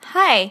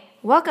Hi,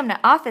 welcome to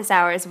Office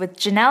Hours with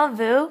Janelle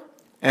Vu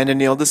and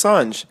Anil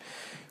Desange.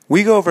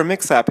 We go over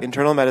MixApp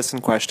internal medicine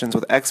questions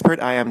with expert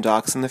IM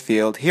docs in the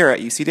field here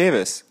at UC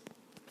Davis.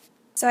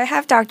 So I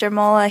have Dr.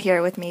 Molla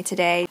here with me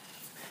today.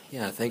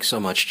 Yeah, thanks so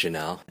much,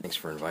 Janelle. Thanks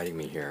for inviting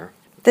me here.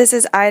 This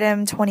is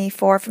item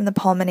 24 from the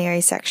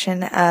pulmonary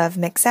section of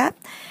MixApp.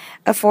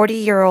 A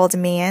 40-year-old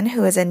man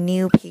who is a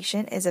new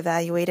patient is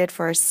evaluated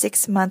for a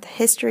 6-month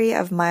history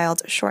of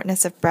mild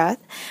shortness of breath,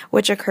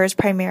 which occurs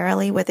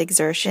primarily with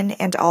exertion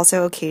and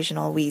also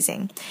occasional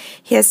wheezing.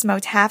 He has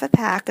smoked half a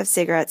pack of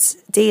cigarettes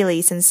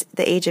daily since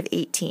the age of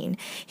 18.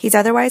 He's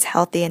otherwise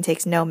healthy and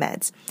takes no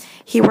meds.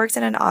 He works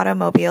in an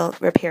automobile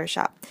repair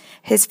shop.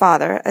 His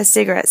father, a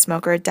cigarette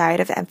smoker, died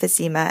of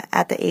emphysema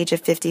at the age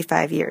of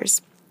 55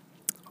 years.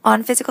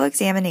 On physical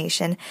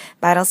examination,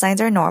 vital signs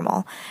are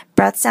normal,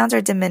 breath sounds are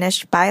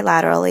diminished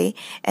bilaterally,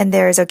 and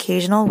there is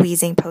occasional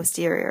wheezing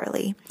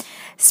posteriorly.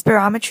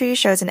 Spirometry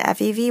shows an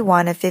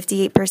FEV1 of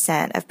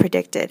 58% of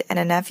predicted and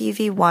an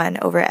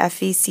FEV1 over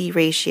FVC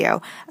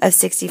ratio of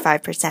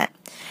 65%.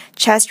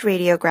 Chest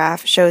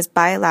radiograph shows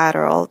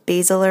bilateral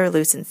basilar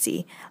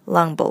lucency,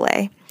 lung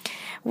bullae.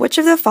 Which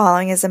of the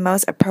following is the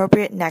most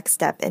appropriate next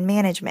step in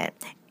management?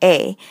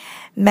 A.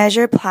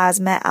 Measure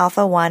plasma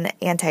alpha-1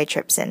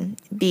 antitrypsin.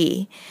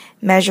 B.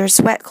 Measure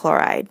sweat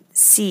chloride.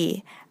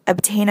 C.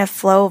 Obtain a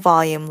flow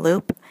volume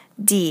loop.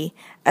 D.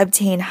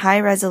 Obtain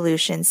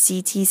high-resolution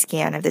CT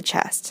scan of the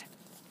chest.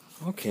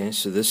 Okay,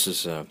 so this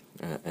is an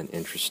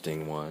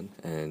interesting one,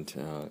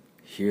 and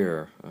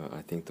here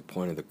I think the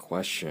point of the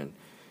question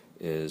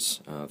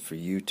is for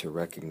you to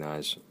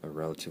recognize a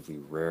relatively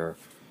rare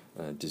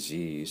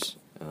disease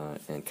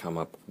and come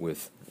up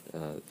with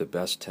the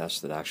best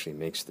test that actually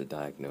makes the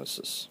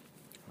diagnosis.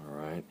 All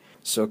right.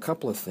 So a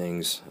couple of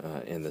things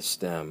in the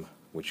stem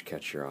which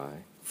catch your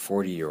eye.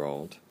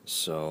 40-year-old,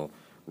 so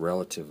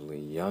relatively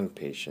young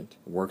patient,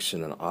 works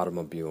in an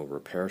automobile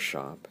repair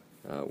shop.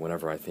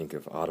 Whenever I think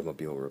of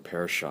automobile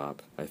repair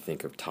shop, I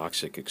think of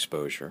toxic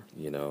exposure.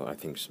 I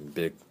think some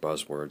big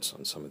buzzwords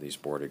on some of these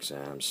board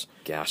exams.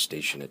 Gas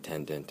station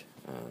attendant,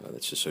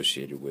 that's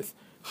associated with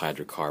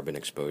hydrocarbon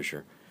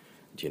exposure.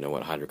 Do you know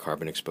what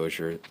hydrocarbon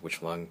exposure,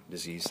 which lung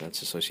disease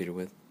that's associated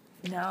with?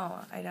 No,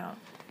 I don't.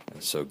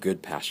 So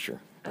good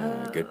pasture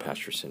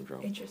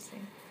syndrome.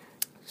 Interesting.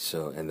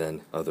 So, and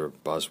then other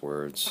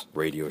buzzwords,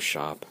 radio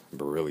shop,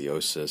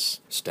 berylliosis,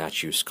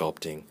 statue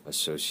sculpting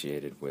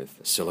associated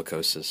with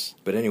silicosis.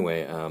 But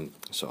anyway,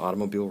 so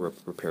automobile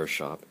repair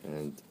shop,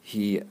 and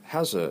he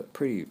has a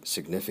pretty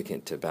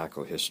significant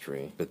tobacco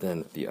history. But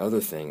then the other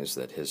thing is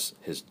that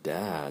his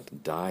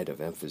dad died of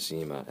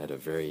emphysema at a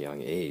very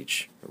young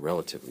age,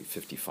 relatively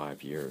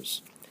 55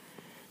 years.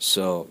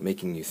 So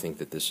making you think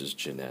that this is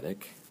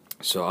genetic.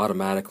 So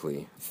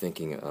automatically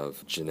thinking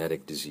of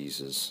genetic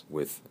diseases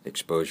with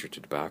exposure to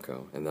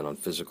tobacco, and then on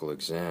physical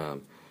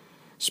exam,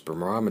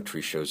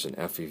 spirometry shows an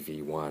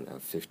FEV1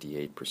 of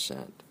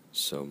 58%,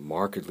 so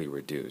markedly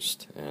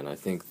reduced. And I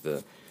think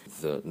the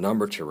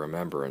number to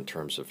remember in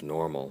terms of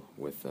normal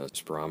with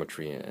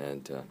spirometry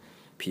and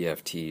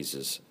PFTs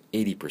is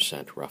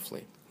 80%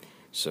 roughly.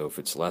 So if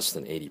it's less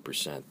than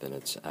 80%, then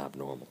it's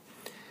abnormal.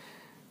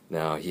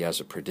 Now he has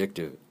a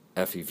predictive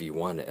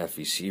FEV1 to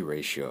FVC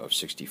ratio of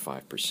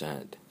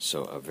 65%,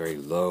 so a very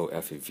low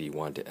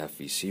FEV1 to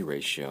FVC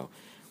ratio,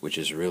 which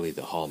is really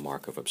the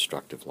hallmark of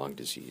obstructive lung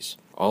disease.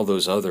 All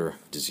those other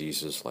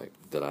diseases like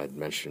that I had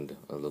mentioned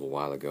a little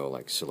while ago,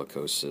 like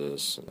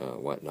silicosis,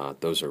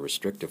 whatnot, those are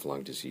restrictive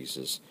lung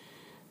diseases,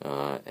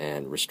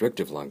 and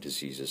restrictive lung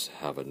diseases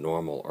have a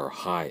normal or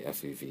high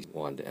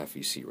FEV1 to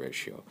FVC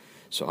ratio.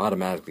 So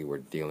automatically we're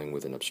dealing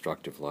with an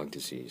obstructive lung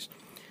disease.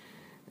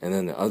 And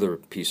then the other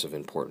piece of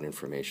important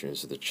information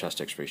is that the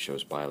chest x-ray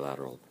shows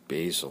bilateral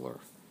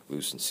basilar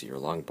lucency or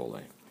lung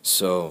bullae.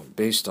 So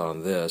based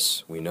on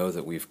this, we know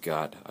that we've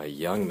got a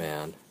young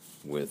man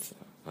with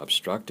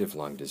obstructive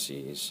lung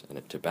disease and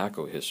a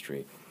tobacco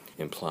history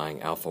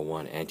implying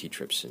alpha-1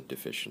 antitrypsin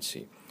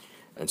deficiency.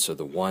 And so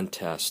the one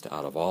test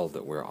out of all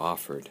that we're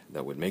offered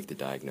that would make the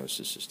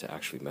diagnosis is to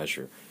actually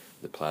measure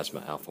the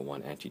plasma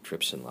alpha-1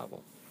 antitrypsin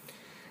level.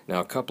 Now,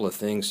 a couple of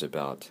things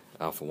about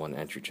alpha-1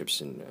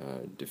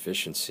 antitrypsin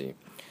deficiency.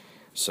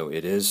 So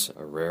it is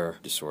a rare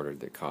disorder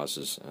that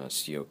causes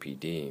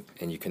COPD,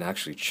 and you can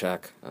actually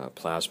check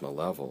plasma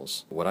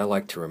levels. What I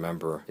like to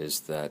remember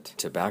is that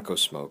tobacco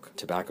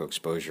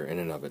exposure in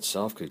and of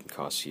itself could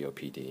cause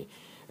COPD,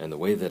 and the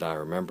way that I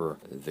remember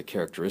the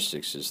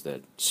characteristics is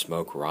that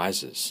smoke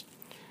rises.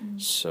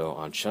 So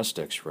on chest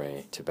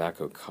x-ray,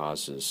 tobacco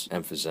causes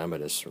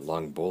emphysematous or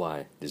lung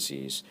bullae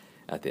disease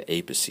at the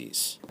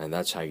apices, and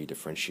that's how you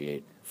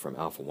differentiate from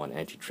alpha-1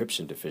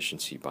 antitrypsin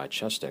deficiency by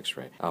chest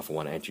x-ray.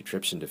 Alpha-1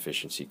 antitrypsin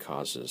deficiency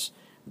causes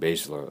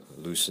basilar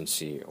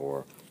lucency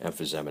or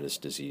emphysematous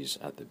disease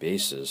at the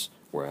bases,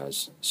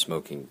 whereas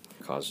smoking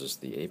causes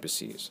the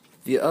apices.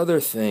 The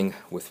other thing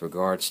with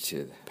regards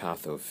to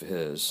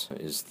pathophys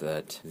is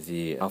that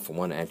the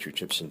alpha-1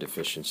 antitrypsin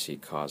deficiency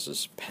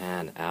causes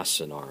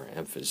pan-acinar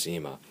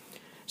emphysema.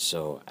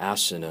 So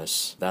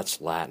acinus, that's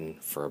Latin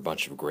for a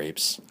bunch of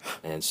grapes,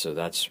 and so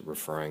that's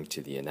referring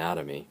to the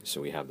anatomy.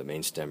 So we have the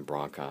main stem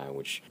bronchi,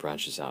 which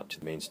branches out to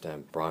the main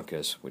stem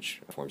bronchus, which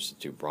forms the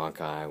two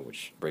bronchi,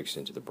 which breaks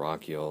into the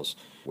bronchioles,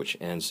 which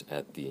ends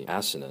at the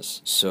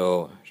acinus.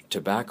 So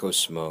tobacco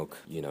smoke,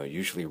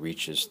 usually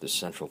reaches the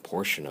central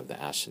portion of the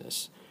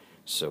acinus.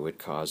 So it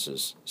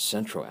causes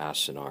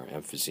centroacinar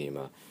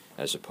emphysema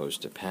as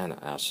opposed to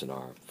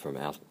panacinar from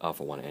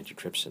alpha-1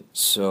 antitrypsin.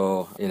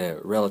 So in a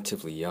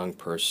relatively young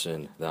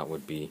person, that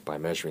would be by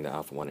measuring the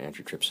alpha-1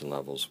 antitrypsin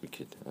levels, we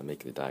could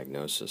make the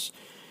diagnosis.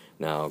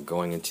 Now,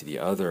 going into the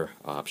other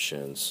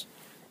options,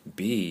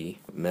 B,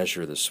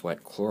 measure the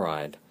sweat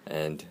chloride.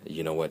 And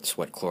you know what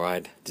sweat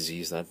chloride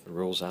disease that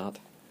rules out?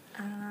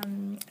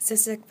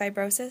 Cystic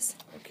fibrosis.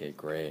 Okay,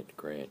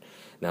 great.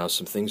 Now,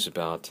 some things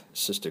about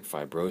cystic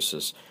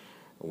fibrosis.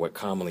 What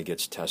commonly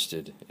gets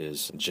tested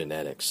is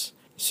genetics.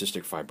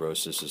 Cystic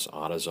fibrosis is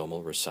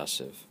autosomal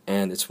recessive,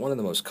 and it's one of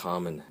the most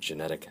common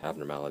genetic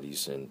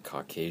abnormalities in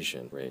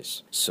Caucasian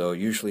race. So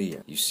usually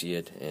you see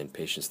it in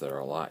patients that are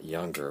a lot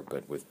younger,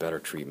 but with better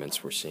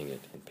treatments we're seeing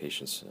it in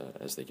patients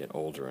as they get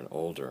older and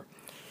older.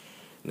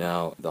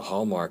 Now, the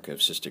hallmark of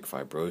cystic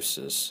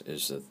fibrosis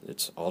is that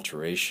it's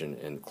alteration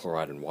in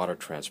chloride and water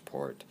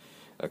transport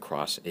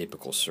across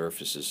apical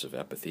surfaces of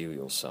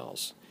epithelial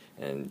cells.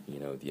 And,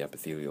 the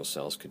epithelial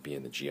cells could be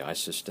in the GI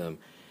system,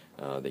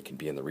 they can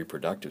be in the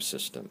reproductive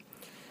system.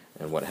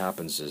 And what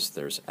happens is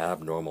there's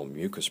abnormal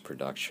mucus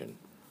production,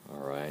 all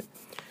right?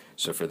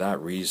 So for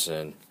that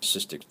reason,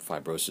 cystic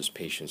fibrosis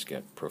patients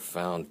get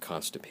profound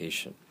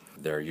constipation.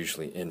 They're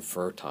usually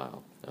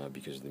infertile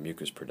because of the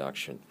mucus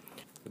production.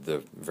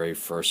 The very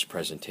first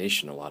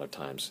presentation a lot of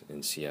times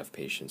in CF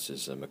patients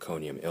is a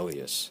meconium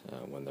ileus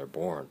when they're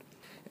born.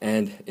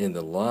 And in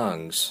the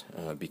lungs,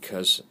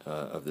 because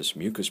of this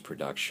mucus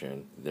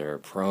production, they're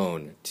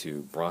prone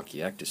to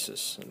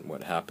bronchiectasis. And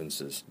what happens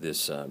is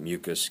this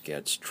mucus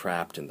gets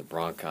trapped in the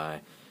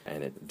bronchi,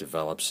 and it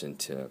develops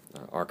into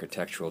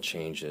architectural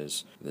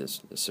changes.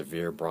 This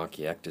severe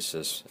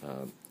bronchiectasis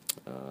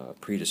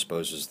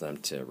predisposes them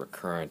to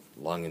recurrent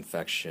lung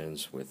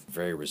infections with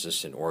very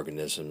resistant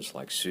organisms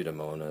like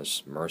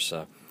Pseudomonas,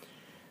 MRSA,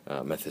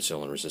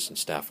 methicillin-resistant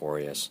Staph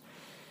aureus.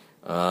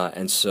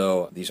 And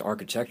so these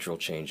architectural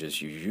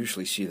changes, you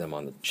usually see them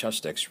on the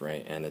chest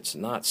x-ray, and it's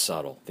not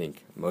subtle. I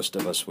think most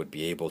of us would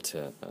be able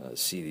to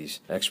see these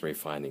x-ray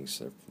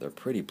findings. They're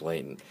pretty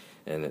blatant,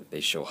 and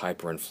they show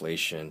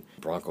hyperinflation,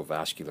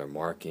 bronchodivascular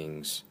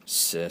markings,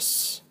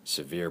 cysts,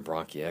 severe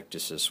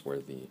bronchiectasis where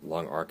the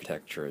lung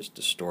architecture is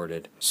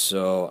distorted.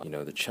 So,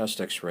 the chest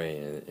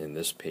x-ray in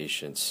this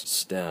patient's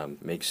stem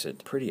makes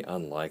it pretty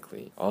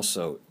unlikely.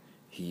 Also,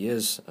 he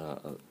is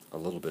a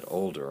little bit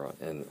older,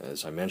 and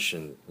as I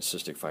mentioned,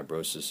 cystic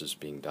fibrosis is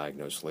being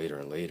diagnosed later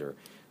and later.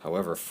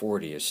 However,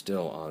 40 is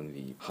still on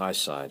the high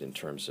side in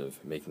terms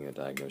of making a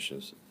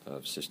diagnosis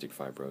of cystic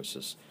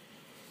fibrosis.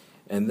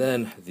 And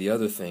then the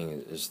other thing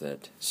is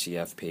that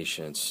CF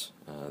patients,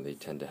 they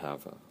tend to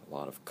have a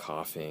lot of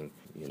coughing,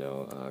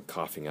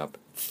 coughing up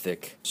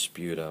thick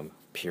sputum,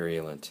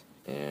 purulent,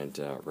 and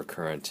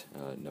recurrent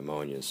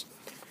pneumonias.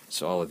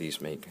 So all of these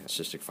make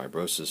cystic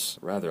fibrosis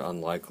rather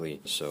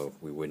unlikely, so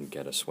we wouldn't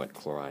get a sweat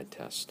chloride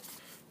test.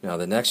 Now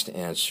the next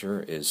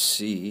answer is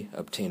C,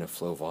 obtain a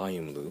flow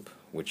volume loop,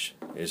 which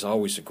is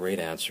always a great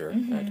answer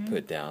to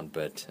put down,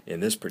 but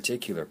in this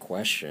particular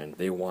question,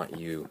 they want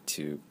you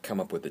to come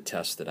up with a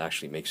test that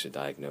actually makes a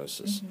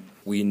diagnosis.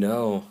 We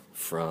know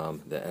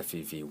from the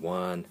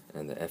FEV1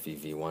 and the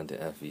FEV1 to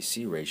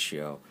FVC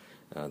ratio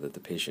that the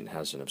patient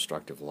has an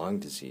obstructive lung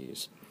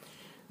disease.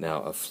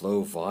 Now, a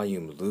flow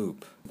volume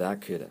loop,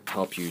 that could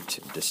help you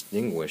to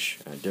distinguish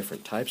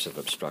different types of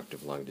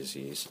obstructive lung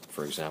disease,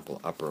 for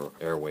example, upper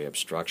airway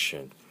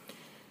obstruction.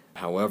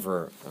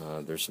 However,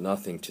 there's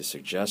nothing to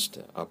suggest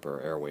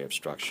upper airway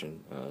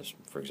obstruction,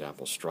 for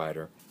example,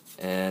 stridor.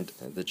 And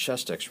the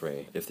chest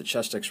x-ray, if the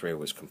chest x-ray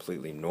was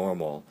completely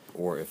normal,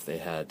 or if they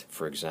had,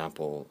 for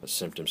example, a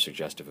symptom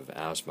suggestive of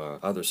asthma,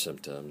 other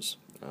symptoms,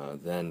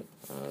 then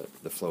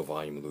the flow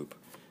volume loop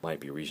might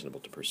be reasonable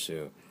to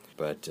pursue.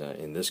 But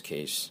in this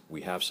case,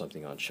 we have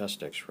something on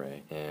chest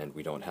x-ray, and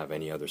we don't have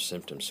any other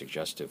symptoms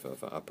suggestive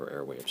of upper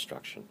airway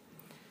obstruction.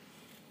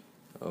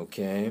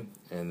 Okay,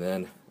 and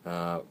then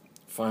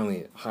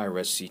finally,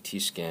 high-res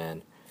CT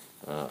scan.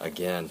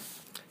 Again,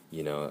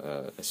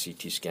 a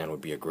CT scan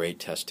would be a great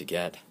test to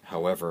get.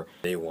 However,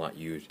 they want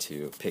you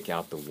to pick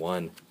out the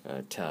one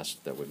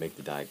test that would make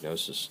the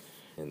diagnosis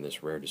in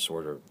this rare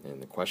disorder in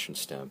the question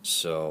stem.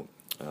 So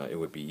it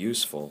would be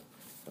useful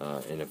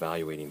in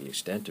evaluating the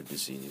extent of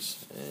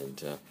disease,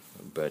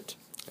 but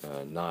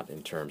not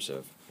in terms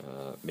of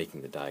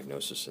making the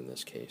diagnosis in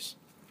this case.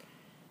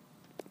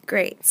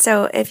 Great.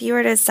 So if you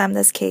were to sum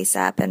this case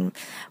up in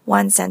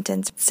one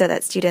sentence so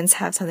that students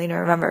have something to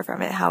remember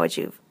from it, how would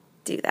you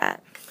do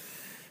that?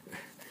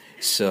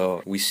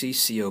 So we see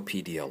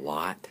COPD a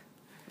lot.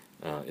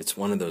 It's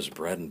one of those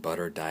bread and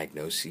butter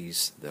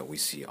diagnoses that we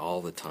see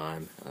all the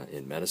time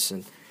in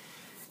medicine.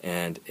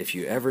 And if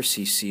you ever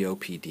see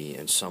COPD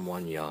in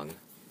someone young,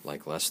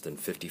 like less than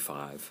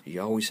 55,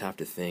 you always have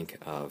to think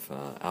of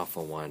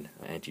alpha-1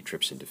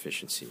 antitrypsin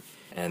deficiency.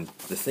 And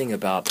the thing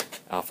about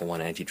alpha-1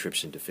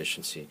 antitrypsin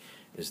deficiency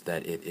is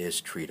that it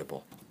is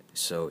treatable.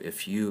 So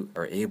if you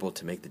are able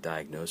to make the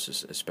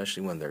diagnosis,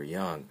 especially when they're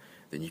young,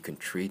 then you can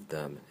treat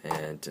them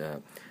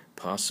and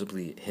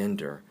possibly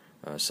hinder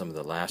some of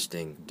the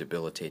lasting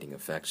debilitating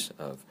effects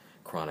of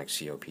chronic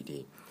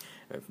COPD.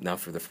 Now,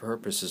 for the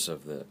purposes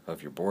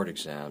of your board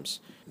exams,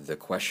 the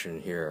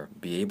question here,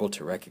 be able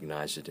to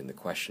recognize it in the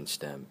question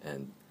stem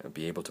and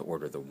be able to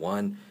order the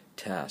one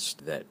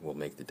test that will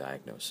make the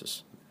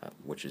diagnosis,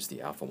 which is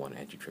the alpha-1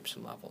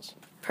 antitrypsin levels.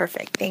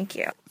 Perfect. Thank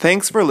you.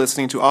 Thanks for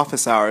listening to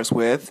Office Hours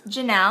with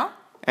Janelle.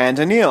 and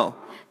Anil.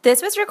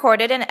 This was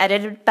recorded and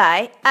edited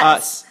by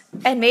us.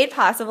 And made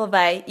possible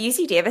by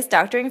UC Davis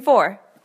Doctoring 4.